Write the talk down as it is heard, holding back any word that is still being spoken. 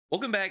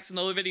Welcome back to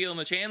another video on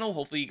the channel.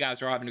 Hopefully you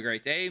guys are having a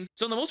great day.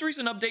 So in the most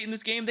recent update in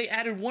this game, they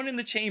added One in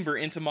the Chamber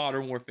into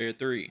Modern Warfare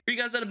 3. For you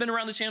guys that have been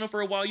around the channel for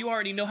a while, you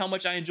already know how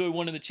much I enjoy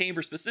One in the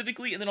Chamber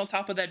specifically, and then on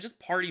top of that, just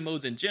party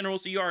modes in general,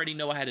 so you already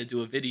know I had to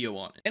do a video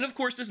on it. And of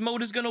course, this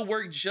mode is going to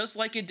work just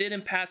like it did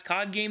in past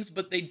COD games,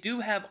 but they do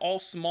have all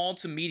small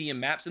to medium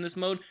maps in this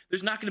mode.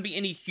 There's not going to be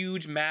any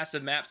huge,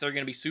 massive maps that are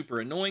going to be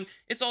super annoying.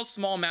 It's all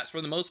small maps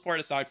for the most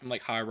part, aside from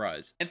like high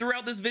rise. And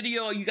throughout this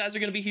video, you guys are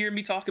going to be hearing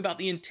me talk about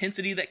the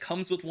intensity that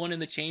comes with One in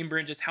the Chamber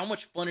and just how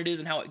much fun it is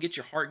and how it gets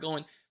your heart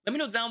going. Let me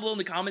know down below in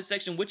the comment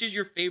section which is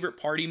your favorite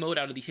party mode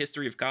out of the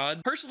history of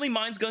COD. Personally,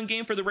 mine's Gun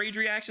Game for the rage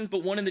reactions,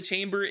 but One in the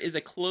Chamber is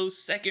a close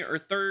second or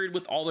third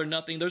with All or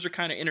Nothing. Those are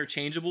kind of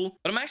interchangeable.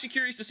 But I'm actually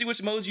curious to see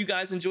which modes you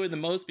guys enjoy the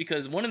most,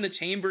 because One in the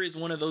Chamber is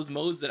one of those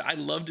modes that I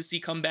love to see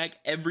come back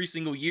every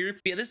single year.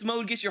 But yeah, this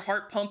mode gets your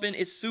heart pumping.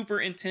 It's super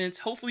intense.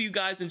 Hopefully you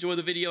guys enjoy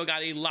the video. I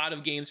got a lot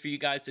of games for you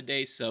guys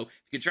today, so if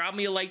you could drop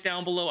me a like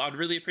down below, I'd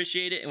really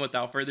appreciate it. And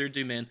without further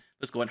ado, man,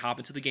 let's go ahead and hop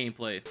into the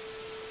gameplay.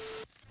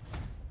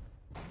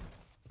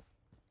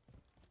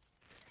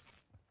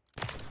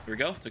 Here we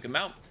go, took him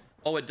out.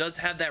 Oh, it does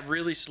have that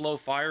really slow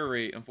fire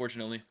rate,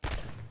 unfortunately.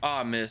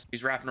 Ah, I missed.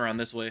 He's wrapping around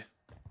this way.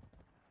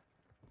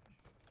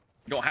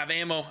 You don't have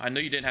ammo. I know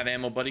you didn't have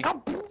ammo, buddy.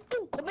 What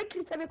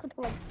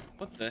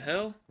the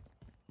hell?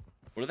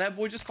 What did that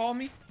boy just call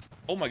me?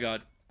 Oh my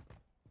god.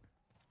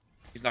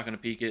 He's not gonna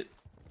peek it.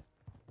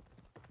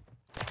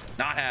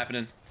 Not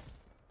happening.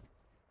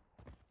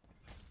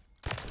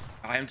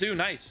 I am too.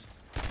 Nice.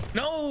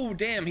 No,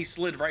 damn, he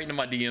slid right into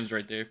my DMs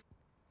right there.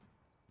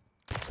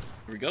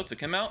 Here we go, took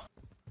him out.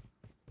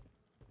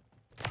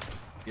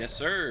 Yes,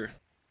 sir.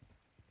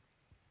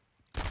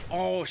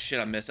 Oh shit,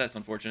 I missed. That's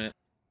unfortunate.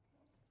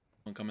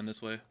 Don't come in this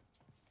way.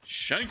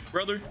 Shank,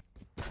 brother.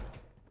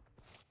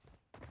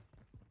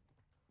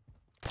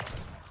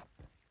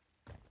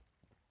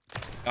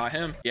 Got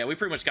him. Yeah, we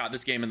pretty much got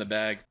this game in the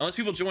bag. Unless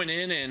people join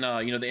in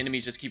and you know, the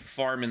enemies just keep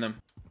farming them.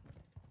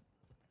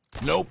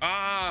 Nope.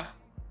 Ah.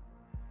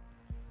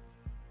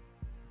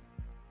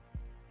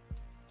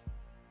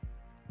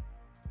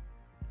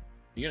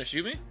 You gonna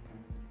shoot me?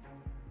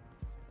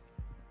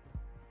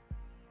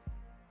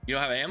 You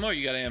don't have ammo, or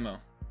you got ammo?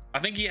 I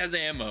think he has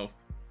ammo.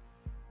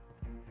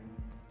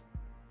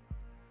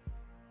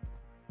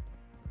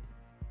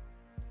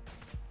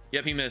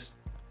 Yep, he missed.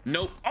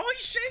 Nope. Oh,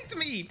 he shanked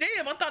me.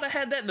 Damn, I thought I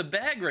had that in the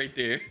bag right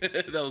there.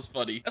 That was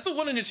funny. That's what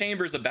One in the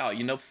Chamber is about,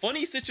 you know,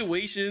 funny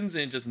situations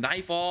and just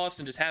knife offs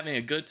and just having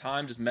a good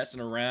time, just messing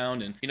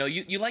around. And you know,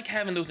 you like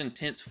having those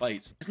intense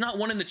fights. It's not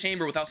One in the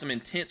Chamber without some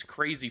intense,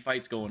 crazy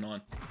fights going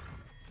on.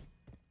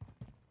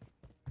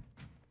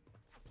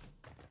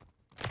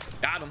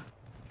 Got him.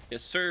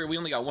 Yes, sir. We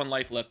only got one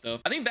life left, though.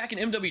 I think back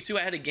in MW2,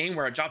 I had a game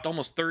where I dropped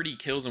almost 30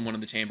 kills in One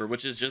in the Chamber,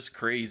 which is just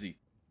crazy.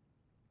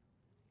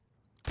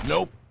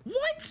 Nope.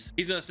 What?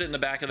 He's gonna sit in the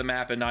back of the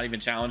map and not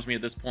even challenge me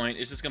at this point.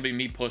 It's just gonna be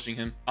me pushing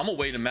him. I'm gonna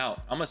wait him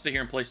out. I'm gonna sit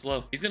here and play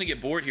slow. He's gonna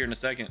get bored here in a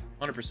second.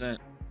 100%.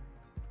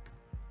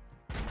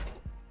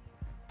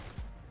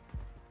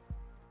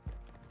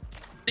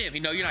 Damn,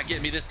 you know you're not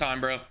getting me this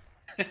time, bro.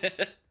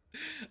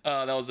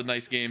 That was a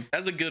nice game. That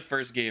was a good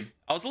first game.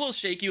 I was a little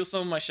shaky with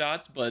some of my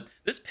shots, but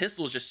this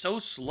pistol is just so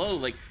slow.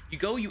 Like,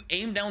 you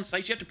aim down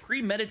sights, you have to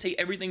premeditate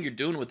everything you're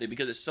doing with it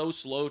because it's so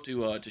slow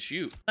to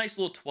shoot. Nice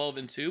little 12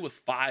 and 2 with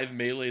 5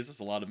 melees. That's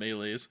a lot of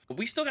melees. But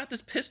we still got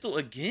this pistol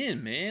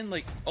again, man.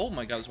 Like, oh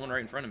my god, there's one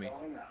right in front of me.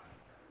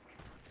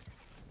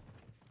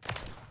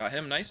 Got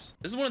him. Nice.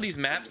 This is one of these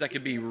maps that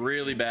could be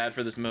really bad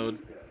for this mode.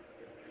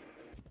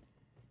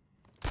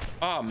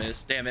 Oh,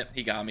 missed. Damn it.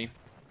 He got me.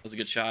 That was a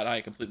good shot.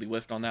 I completely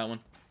whiffed on that one.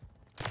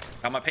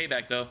 Got my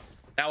payback, though.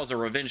 That was a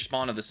revenge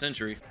spawn of the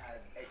century.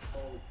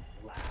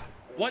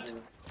 What?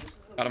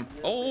 Got him.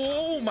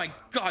 Oh my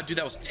god, dude,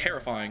 that was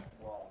terrifying.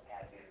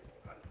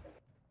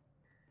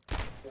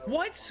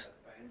 What?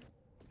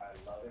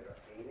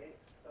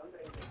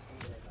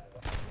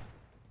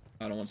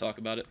 I don't want to talk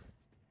about it.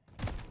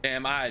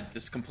 Damn, I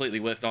just completely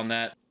whiffed on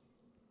that.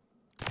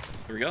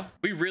 Here we go.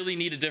 We really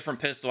need a different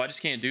pistol. I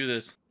just can't do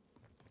this.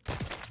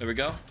 There we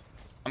go.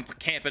 I'm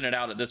camping it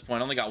out at this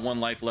point. I only got one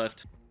life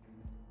left.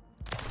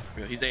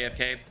 He's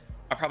AFK.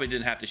 I probably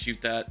didn't have to shoot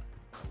that.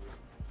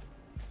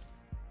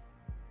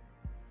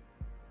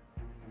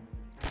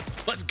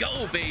 Let's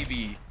go,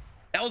 baby.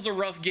 That was a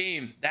rough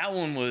game. That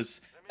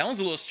one's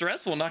a little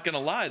stressful, not gonna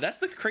lie. That's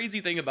the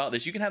crazy thing about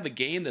this. You can have a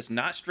game that's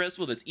not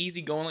stressful, that's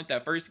easy going like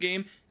that first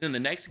game, then the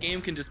next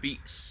game can just be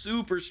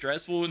super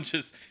stressful and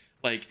just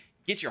like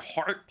get your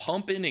heart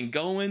pumping and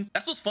going.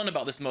 That's what's fun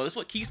about this mode. That's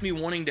what keeps me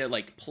wanting to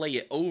like play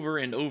it over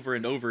and over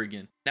and over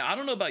again. Now, I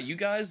don't know about you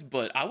guys,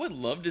 but I would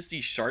love to see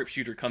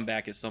Sharpshooter come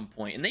back at some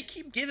point. And they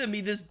keep giving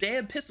me this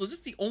damn pistol. Is this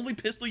the only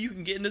pistol you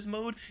can get in this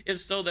mode? If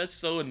so, that's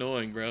so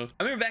annoying, bro.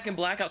 I remember back in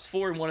Black Ops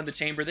 4 in One in the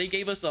Chamber, they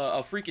gave us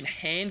a freaking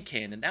hand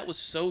cannon. That was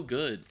so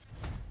good.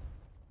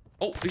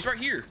 Oh, he's right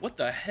here. What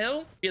the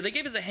hell? Yeah, they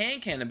gave us a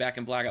hand cannon back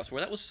in Black Ops 4.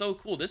 That was so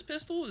cool. This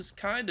pistol is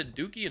kind of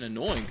dookie and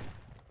annoying.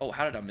 Oh,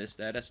 how did I miss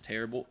that? That's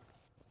terrible.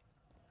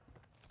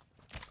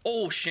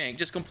 Oh, Shank,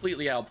 just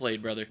completely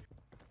outplayed, brother.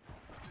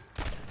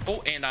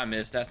 Oh, and I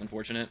missed. That's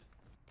unfortunate.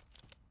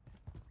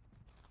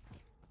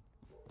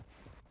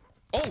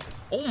 Oh,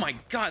 oh my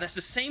God, that's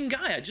the same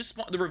guy. I just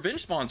spawned. The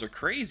revenge spawns are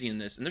crazy in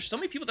this, and there's so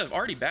many people that have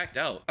already backed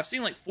out. I've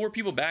seen like 4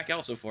 people back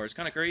out so far. It's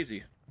kind of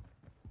crazy.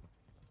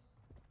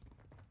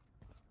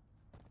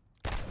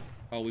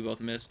 Oh, we both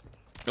missed.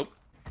 Nope.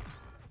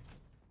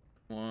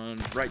 One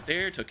right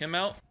there, took him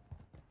out.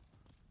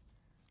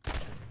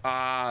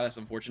 Ah, that's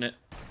unfortunate.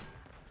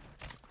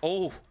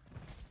 Oh,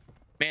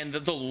 man,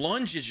 the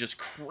lunge is just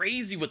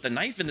crazy with the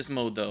knife in this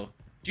mode, though.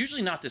 It's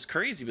usually not this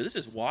crazy, but this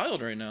is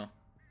wild right now.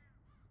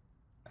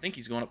 I think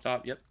he's going up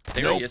top. Yep,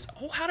 there he is.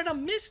 Oh, how did I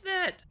miss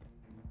that?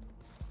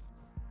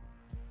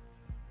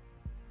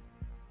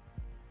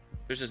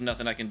 There's just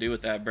nothing I can do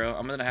with that, bro.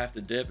 I'm gonna have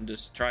to dip and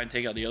just try and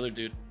take out the other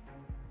dude.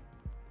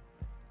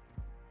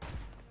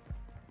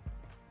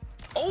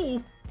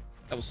 Oh,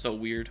 that was so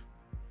weird.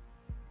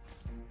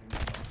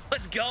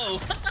 Let's go.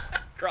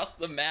 Across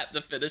the map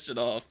to finish it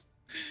off.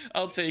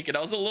 I'll take it.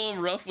 I was a little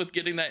rough with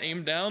getting that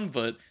aim down,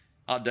 but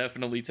I'll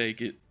definitely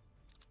take it.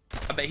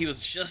 I bet he was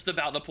just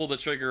about to pull the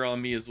trigger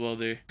on me as well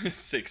there.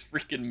 6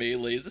 freaking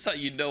melees. That's how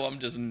you know I'm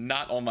just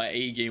not on my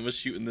A game with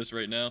shooting this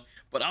right now.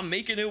 But I'm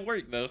making it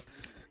work, though.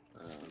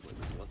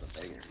 What a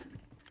banger.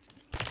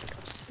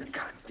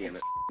 God damn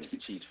it.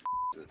 Cheat.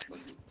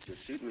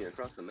 Just shoot me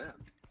across the map.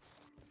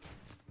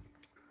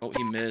 Oh,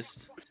 he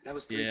missed. That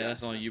was yeah,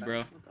 that's on you,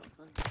 bro.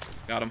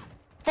 Got him.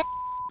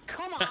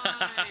 Come on!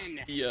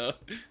 Yeah.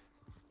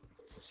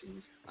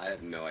 I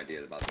have no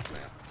idea about this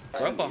map.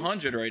 We're up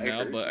 100 right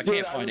now, but I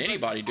can't find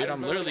anybody, dude.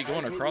 I'm literally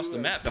going across the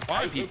map to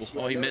find people.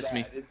 Oh, he missed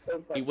me.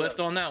 He whiffed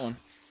on that one.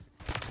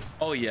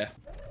 Oh, yeah.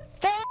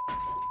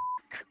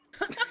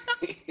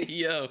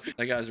 Yo,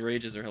 that guy's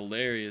rages are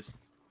hilarious.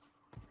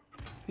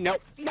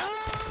 Nope. No!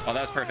 Oh,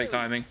 that's perfect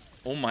timing.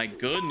 Oh, my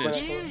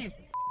goodness. You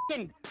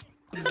fucking...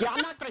 Yeah,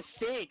 I'm not gonna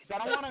say because I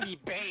don't want to be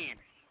banned.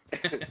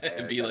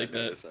 It'd be like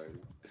that.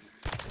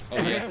 Oh,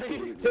 yeah.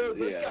 Dude,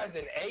 this guy's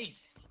an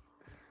ace.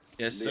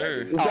 Yes,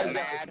 sir. Yeah, Oh,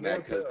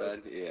 Mad cuz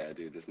bad. Yeah,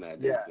 dude, this Mad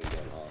dude's been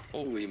going off.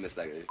 Oh, we missed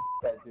that guy.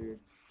 That dude.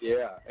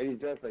 Yeah, and he's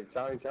just like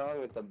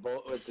chowing with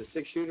the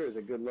 6-shooter is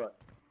a good look.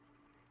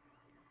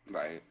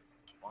 Right.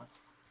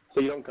 So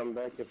you don't come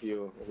back if he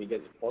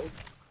gets points.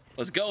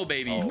 Let's go,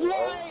 baby.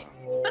 What?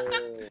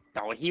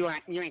 Oh, Oh, you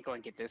ain't gonna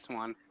get this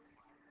one.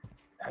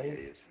 It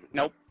is.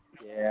 Nope.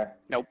 yeah.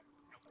 Nope.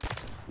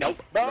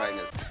 Nope. Right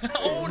now.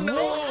 Oh,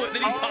 no.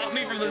 Then he popped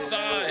me from the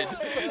side.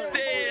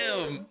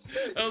 Damn.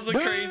 That was a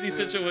crazy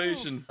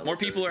situation. More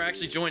people are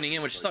actually joining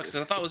in, which sucks.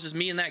 I thought it was just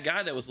me and that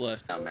guy that was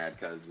left. Now Mad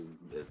cuz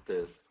is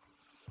pissed.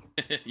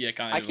 Yeah,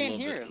 kind of. I can't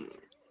hear him.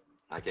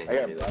 I can't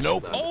hear you. That's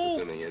Nope. what I'm Oh.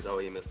 assuming is. Oh,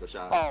 he missed the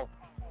shot. Oh.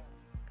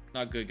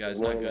 Not good, guys.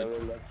 Not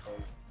good.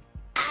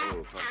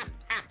 Oh, fucking.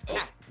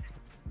 Oh.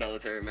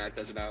 Military Mad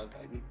cuz now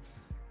fighting.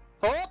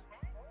 Oh.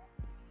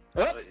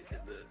 Oh.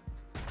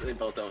 They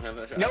both don't have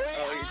a shot. No,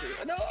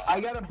 no. I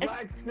got a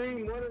black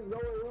screen. What is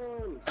going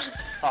on?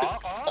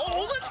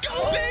 Oh, let's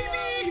go,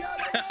 baby.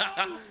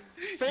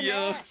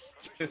 Yo.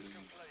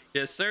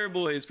 Yes, sir,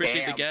 boys.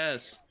 Appreciate the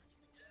gas.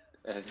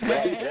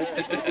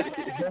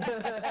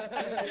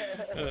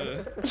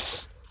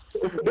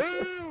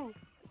 Boo!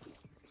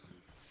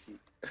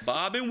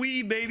 Bob and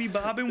weave, baby.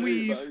 Bob and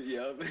weave.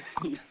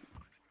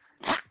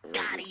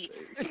 Got it.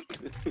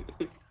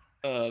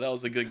 That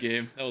was a good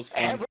game. That was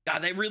fun. God,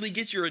 that really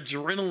gets your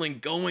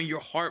adrenaline going, your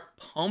heart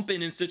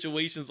pumping in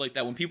situations like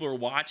that when people are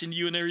watching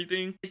you and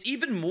everything. It's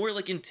even more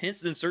like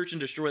intense than search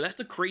and destroy. That's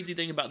the crazy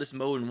thing about this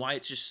mode and why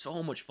it's just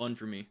so much fun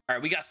for me. All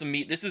right, we got some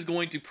meat. This is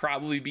going to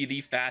probably be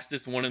the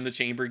fastest one in the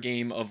chamber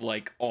game of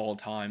like all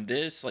time.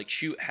 This, like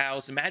shoot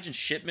house, imagine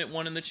shipment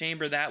one in the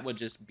chamber. That would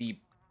just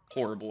be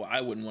horrible.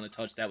 I wouldn't want to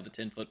touch that with a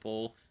 10-foot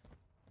pole.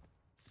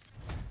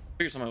 I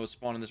figured somebody would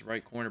spawn in this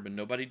right corner, but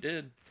nobody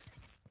did.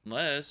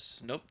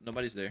 Unless, nope,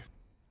 nobody's there.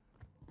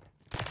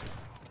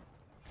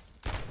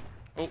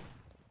 Oh.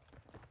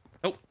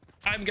 Oh,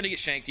 I'm gonna get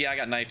shanked. Yeah, I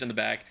got knifed in the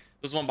back.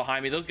 There's one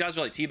behind me. Those guys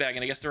are like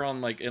teabagging. I guess they're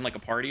on like in like a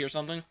party or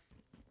something.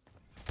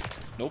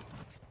 Nope.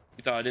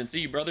 You thought I didn't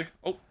see you, brother?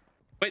 Oh,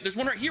 wait, there's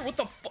one right here. What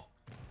the fuck?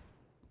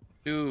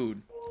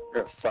 Dude.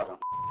 Got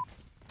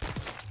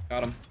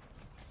him.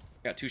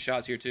 Got 2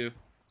 shots here too.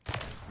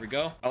 Here we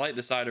go. I like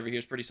this side over here.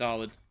 It's pretty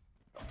solid.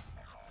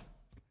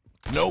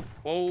 Nope.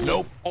 Whoa.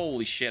 Nope.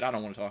 Holy shit. I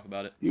don't want to talk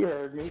about it. You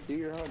heard me. Do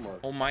your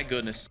homework. Oh my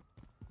goodness.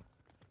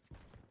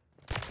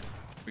 Here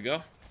we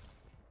go.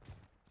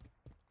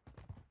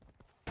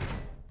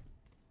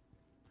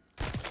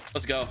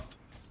 Let's go.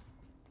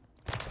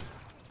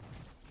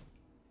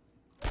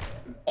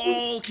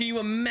 Oh, can you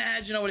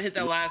imagine I would have hit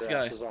that last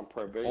guy?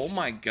 Oh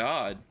my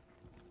god.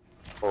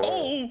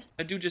 Oh,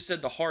 that dude just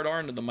said the hard R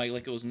into the mic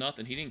like it was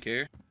nothing. He didn't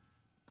care.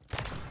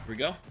 Here we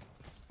go.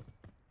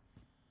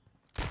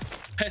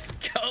 Let's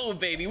go,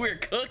 baby. We're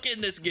cooking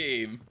this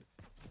game.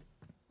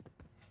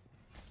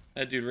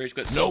 That dude rage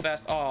quit so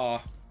fast.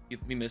 Aw,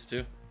 he missed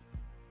too.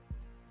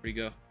 Where'd he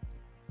go?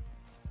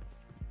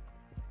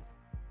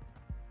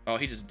 Oh,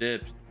 he just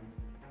dipped.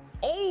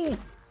 Oh!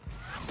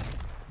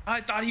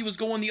 I thought he was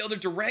going the other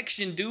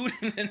direction, dude.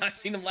 And then I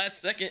seen him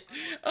last second.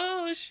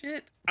 Oh,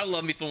 shit. I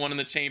love me some One in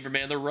the Chamber,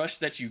 man. The rush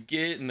that you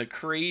get and the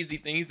crazy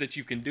things that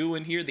you can do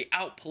in here. The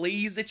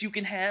outplays that you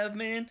can have,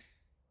 man.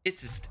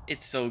 It's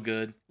so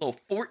good. Little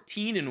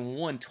 14 and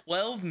 1,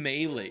 12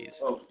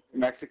 melees. Oh,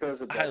 Mexico is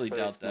the I best highly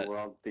place doubt in that. the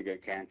world to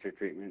get cancer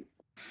treatment.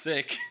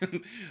 Sick.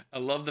 I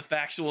love the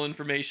factual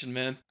information,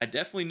 man. I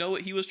definitely know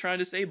what he was trying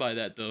to say by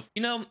that, though.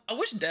 You know, I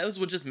wish devs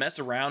would just mess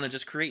around and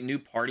just create new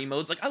party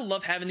modes. Like, I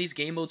love having these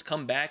game modes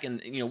come back,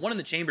 and, you know, One in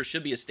the Chamber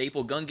should be a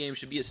staple. Gun game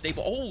should be a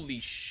staple. Holy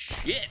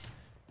shit.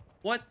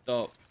 What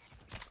the?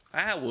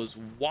 That was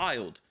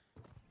wild.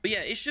 But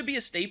yeah, it should be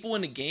a staple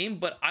in the game,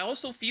 but I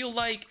also feel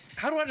like,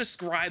 how do I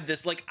describe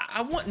this? Like,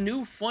 I want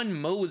new fun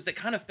modes that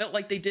kind of felt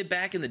like they did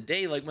back in the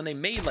day, like when they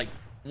made, like,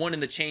 One in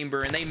the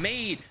Chamber, and they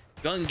made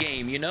gun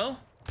game, you know?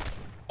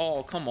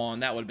 Oh, come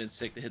on. That would have been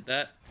sick to hit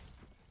that.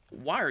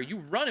 Why are you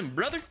running,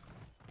 brother?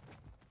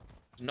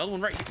 There's another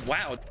one right here.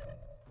 Wow.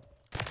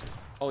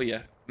 Oh,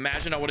 yeah.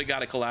 Imagine I would have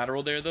got a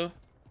collateral there, though.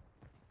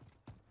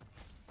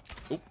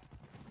 Oh.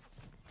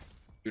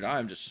 Dude, I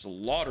am just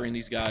slaughtering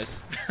these guys.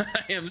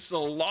 I am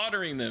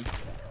slaughtering them.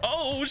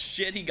 Oh,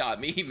 shit. He got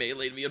me. He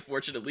meleeed me,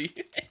 unfortunately.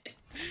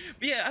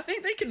 But yeah, I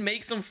think they can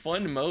make some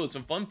fun modes,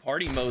 some fun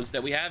party modes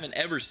that we haven't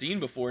ever seen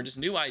before, and just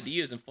new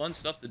ideas and fun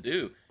stuff to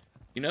do.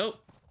 You know,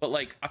 but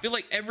like, I feel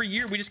like every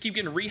year we just keep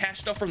getting rehashed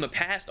stuff from the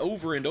past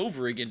over and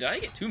over again. Did I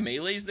get 2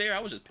 melees there?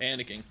 I was just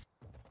panicking.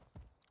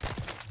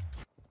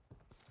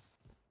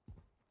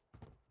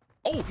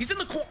 Oh, he's in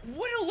the corner.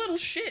 What a little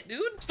shit,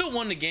 dude. Still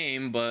won the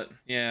game, but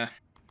yeah.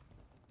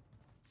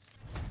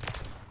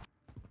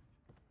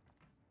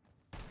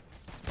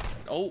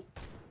 Oh,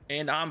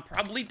 and I'm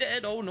probably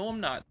dead. Oh, no, I'm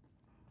not.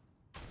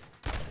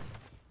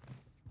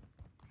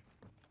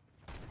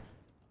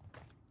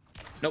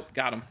 Nope,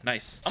 got him.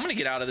 Nice. I'm gonna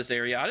get out of this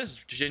area. I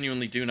just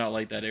genuinely do not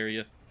like that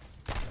area.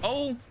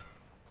 Oh,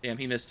 damn,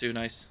 he missed too.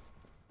 Nice.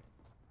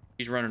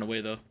 He's running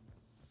away, though.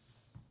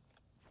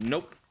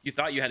 Nope. You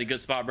thought you had a good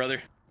spot,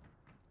 brother.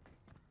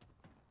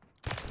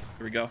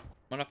 Here we go.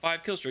 I'm on a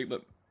 5 kill streak,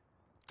 but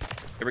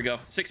here we go.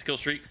 6 kill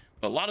streak,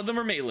 but a lot of them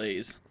are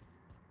melees.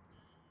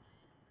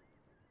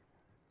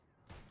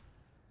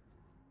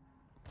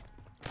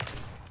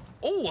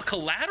 Oh, a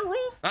collateral?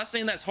 Not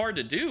saying that's hard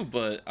to do,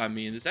 but I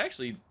mean, it's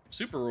actually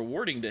super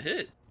rewarding to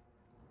hit.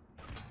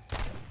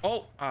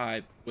 Oh,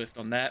 I whiffed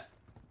on that.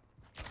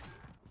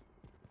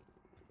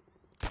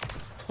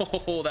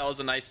 Oh, that was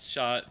a nice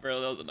shot,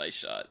 bro. That was a nice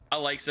shot. I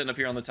like sitting up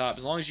here on the top.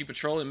 As long as you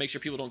patrol and make sure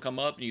people don't come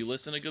up and you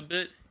listen a good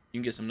bit, you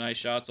can get some nice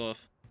shots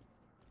off.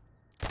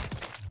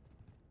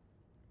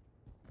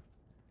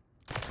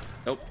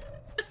 Nope.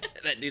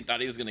 That dude thought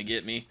he was gonna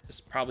get me. This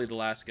is probably the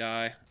last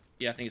guy.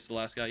 Yeah, I think it's the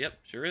last guy. Yep,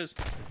 sure is.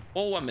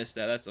 Oh, I missed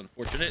that. That's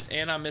unfortunate.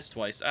 And I missed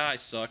twice. I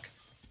suck.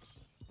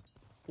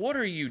 What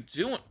are you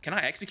doing? Can I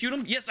execute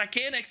him? Yes, I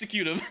can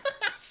execute him.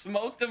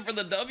 Smoked him for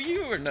the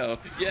W or no?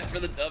 Yeah, for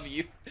the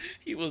W.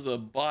 He was a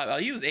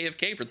bot. He was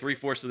AFK for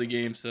 3/4 of the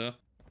game, so.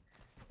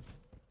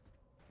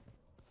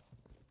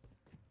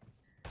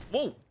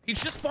 Whoa, he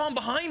just spawned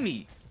behind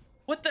me.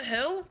 What the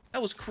hell?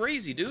 That was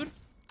crazy, dude.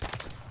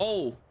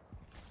 Oh,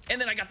 and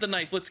then I got the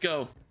knife. Let's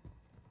go.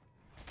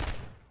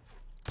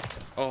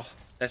 Oh,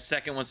 that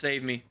second one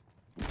saved me.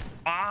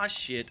 Ah,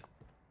 shit.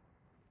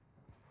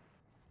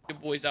 Your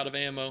boy's out of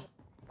ammo.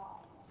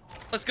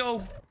 Let's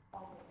go.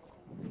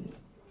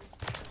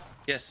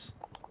 Yes.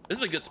 This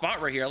is a good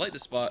spot right here. I like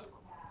this spot.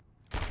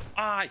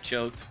 Ah, I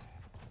choked.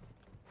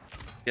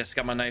 Yes,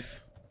 got my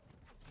knife.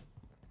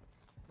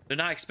 They're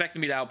not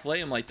expecting me to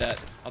outplay him like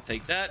that. I'll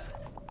take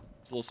that.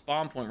 It's a little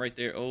spawn point right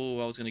there. Oh,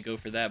 I was going to go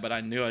for that, but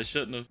I knew I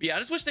shouldn't have. But yeah, I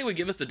just wish they would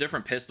give us a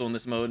different pistol in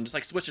this mode and just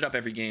like switch it up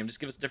every game. Just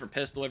give us a different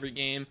pistol every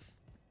game.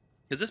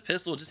 Because this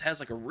pistol just has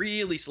like a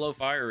really slow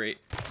fire rate.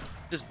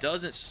 Just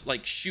doesn't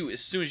like shoot as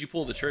soon as you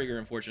pull the trigger,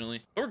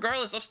 unfortunately. But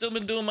regardless, I've still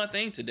been doing my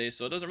thing today,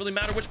 so it doesn't really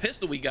matter which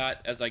pistol we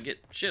got as I get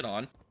shit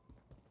on.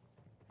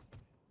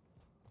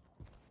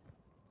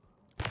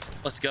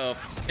 Let's go.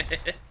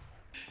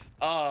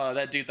 Oh,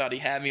 that dude thought he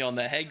had me on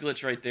the head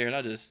glitch right there, and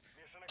I just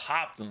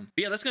popped him.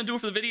 But yeah, that's gonna do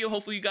it for the video.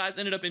 Hopefully you guys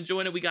ended up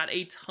enjoying it. We got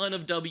a ton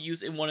of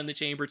W's in One in the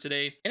Chamber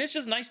today, and it's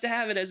just nice to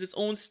have it as its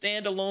own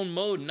standalone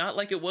mode, not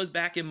like it was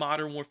back in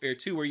Modern Warfare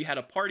 2 where you had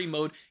a party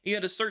mode and you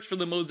had to search for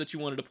the modes that you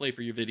wanted to play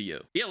for your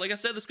video. Yeah, like I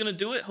said, that's gonna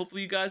do it.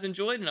 Hopefully you guys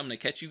enjoyed, and I'm gonna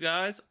catch you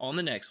guys on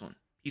the next one.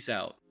 Peace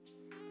out.